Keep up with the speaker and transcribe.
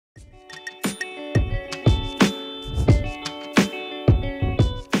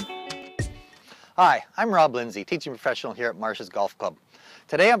Hi, I'm Rob Lindsay, teaching professional here at Marshes Golf Club.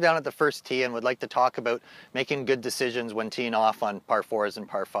 Today I'm down at the first tee and would like to talk about making good decisions when teeing off on par 4s and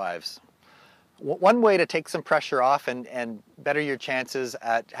par 5s. One way to take some pressure off and better your chances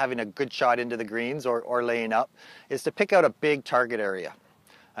at having a good shot into the greens or laying up is to pick out a big target area.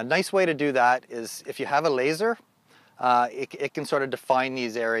 A nice way to do that is if you have a laser, it can sort of define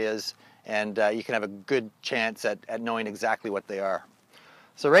these areas and you can have a good chance at knowing exactly what they are.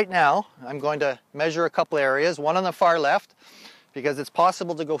 So right now, I'm going to measure a couple areas, one on the far left, because it's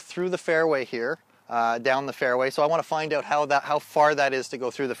possible to go through the fairway here, down the fairway. So I want to find out how far that is to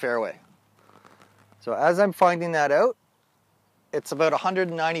go through the fairway. So as I'm finding that out, it's about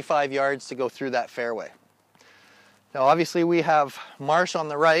 195 yards to go through that fairway. Now obviously we have marsh on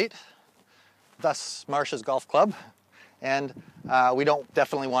the right, thus Marshes Golf Club, and we don't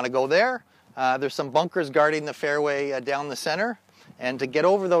definitely want to go there. There's some bunkers guarding the fairway down the center. And to get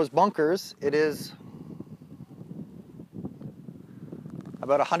over those bunkers, it is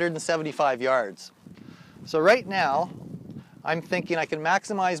about 175 yards. So right now, I'm thinking I can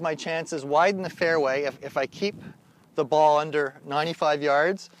maximize my chances, widen the fairway if I keep the ball under 95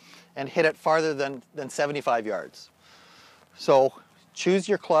 yards and hit it farther than 75 yards. So choose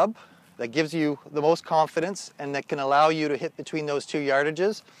your club that gives you the most confidence and that can allow you to hit between those two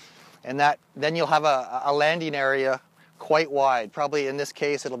yardages. And then you'll have a landing area quite wide. Probably in this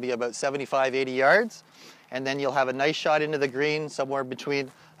case it'll be about 75, 80 yards, and then you'll have a nice shot into the green somewhere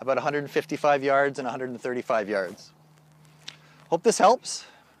between about 155 yards and 135 yards. Hope this helps.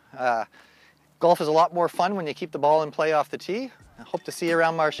 Golf is a lot more fun when you keep the ball in play off the tee. I hope to see you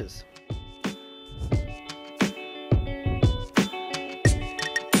around Marshes.